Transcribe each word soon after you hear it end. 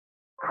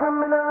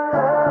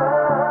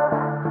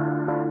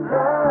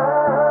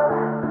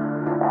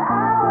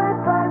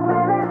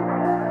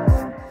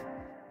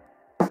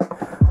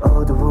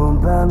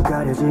어두운 밤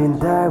가려진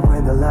달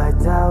when the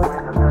lights out.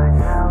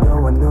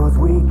 No one knows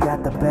we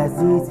got the best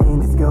seats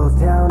in this ghost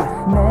town.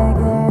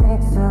 내겐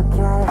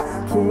익숙해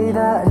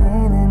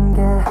기다리는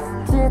게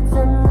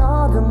짙은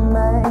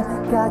어둠에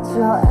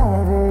갇혀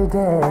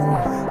everyday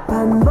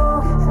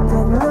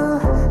반복된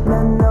loop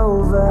난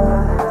over.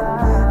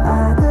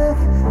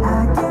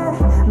 아득하게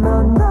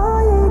넌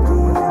너의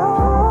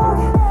기억.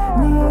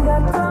 네가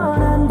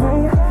떠난 뒤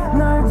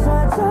널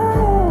찾아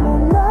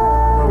헤맨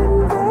night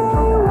and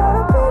day. What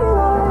a pity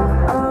life.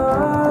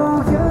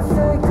 Oh, you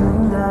say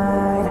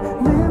goodnight,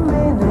 live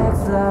me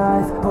next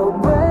life, but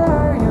where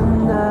are you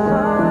now?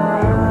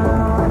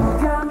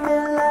 Got me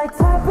like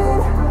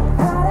typing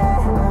아래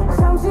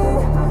잠시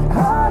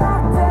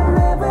허락된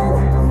living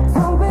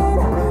텅빈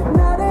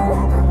나를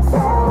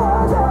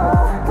채워줘.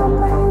 Got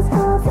my hands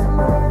cuffed,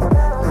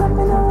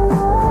 criminal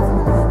love.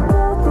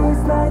 Got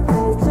these night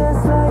days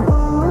just like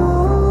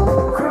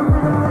ooh,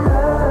 criminal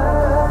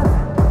love,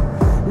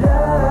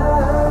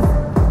 love.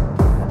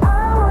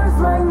 Hours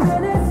like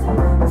minutes,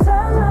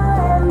 time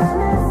like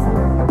minutes.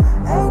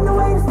 Ain't no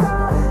way to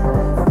stop,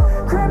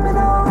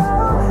 criminal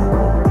love.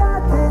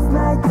 Got this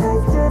night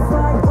taste just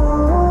like ooh.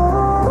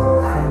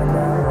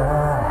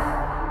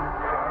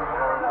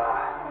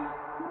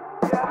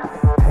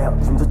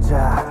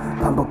 헤어짐조차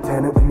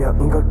반복되는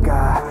운명인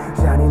걸까?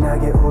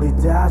 잔인하게 우리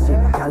다시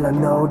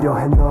갈라놓으려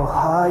해. No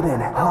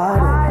hiding,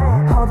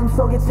 hiding. 어둠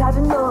속에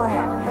찾은 널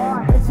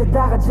빛에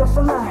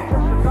다가졌어 날.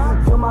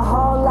 You're my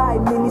whole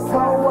life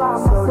미미소와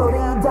목소리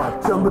다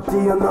전부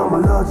뛰어넘어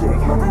logic.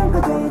 모든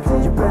걸 뒤지.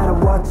 You better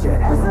watch it.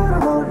 스스로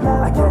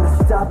몰라. I cannot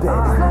stop it.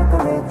 Like a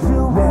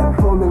ritual. 내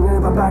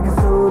본능을 반박할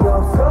순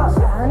없어.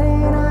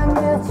 잔인한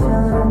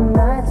개처럼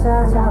날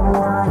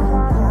찾아와.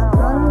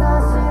 넌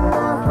다시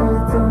나를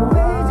또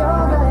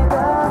잊어갈까.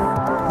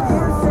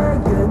 You say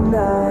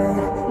goodnight,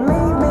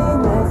 meet me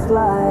next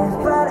life,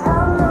 but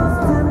I'm lost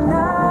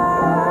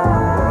tonight.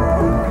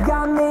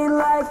 Got me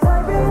like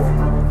typing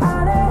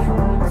아래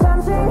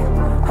잠시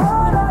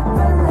허락된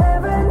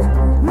heaven.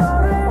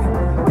 너를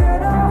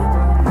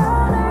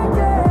끌어안을게.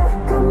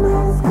 Got my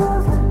hands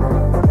cuffed,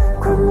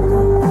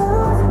 criminal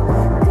love.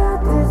 Got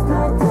this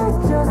night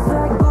taste just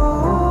like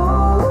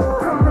ooh,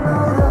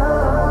 criminal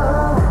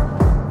love,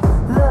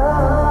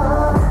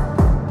 love.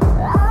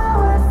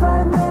 Hours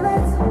like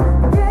minutes,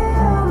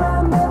 yeah,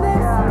 my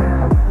minutes.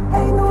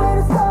 Ain't no way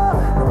to stop,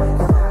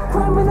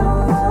 criminal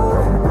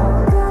love.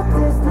 Got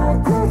this night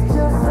taste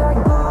just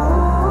like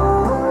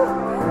ooh,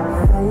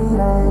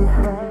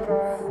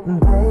 baby,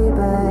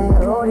 baby.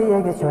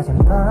 우리에게 주어진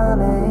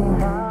밤에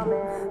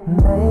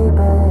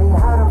maybe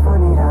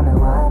하루뿐이라면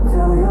what do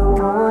you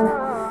want?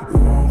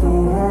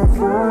 얘기해줄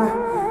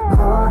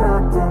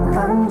허락된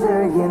한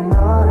줄기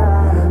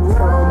너라는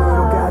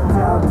처음으로 가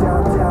down,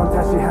 down, down.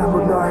 다시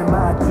한번 너를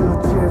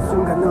마주칠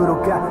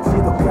순간으로 가.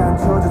 지독한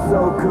저주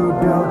속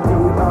그려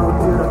D.O.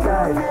 들어가.